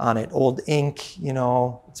on it. Old ink, you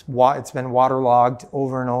know, it's been waterlogged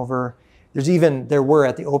over and over. There were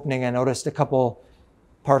at the opening, I noticed a couple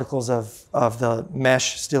particles of the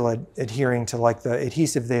mesh still adhering to like the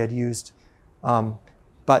adhesive they had used.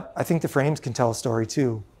 But I think the frames can tell a story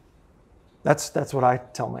too. That's what I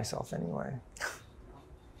tell myself anyway.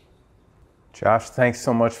 Josh, thanks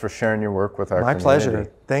so much for sharing your work with our community. My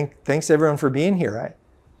pleasure. Thanks everyone for being here.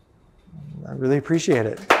 I really appreciate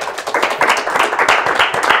it.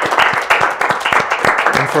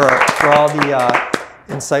 And for all the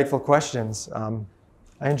insightful questions.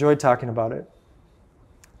 I enjoyed talking about it.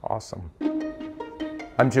 Awesome.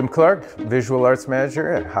 I'm Jim Clark, Visual Arts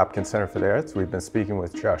Manager at Hopkins Center for the Arts. We've been speaking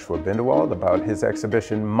with Joshua Bindewald about his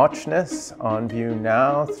exhibition Muchness, on view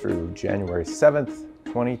now through January 7th,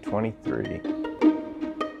 2023.